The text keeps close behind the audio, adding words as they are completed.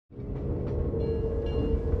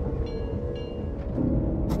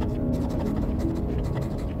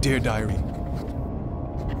Dear Diary,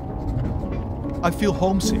 I feel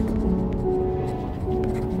homesick.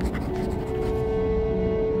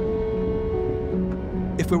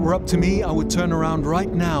 If it were up to me, I would turn around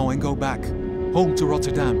right now and go back, home to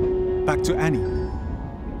Rotterdam, back to Annie.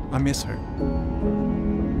 I miss her.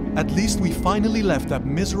 At least we finally left that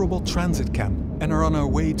miserable transit camp and are on our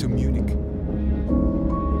way to Munich.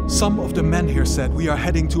 Some of the men here said we are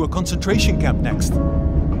heading to a concentration camp next.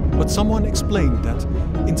 But someone explained that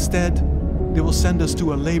instead they will send us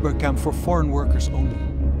to a labor camp for foreign workers only.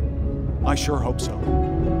 I sure hope so.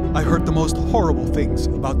 I heard the most horrible things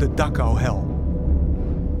about the Dachau hell.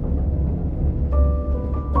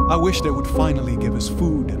 I wish they would finally give us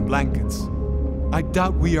food and blankets. I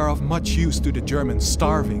doubt we are of much use to the Germans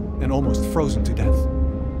starving and almost frozen to death.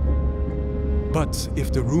 But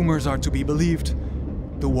if the rumors are to be believed,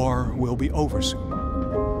 the war will be over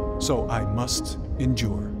soon. So I must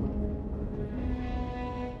endure.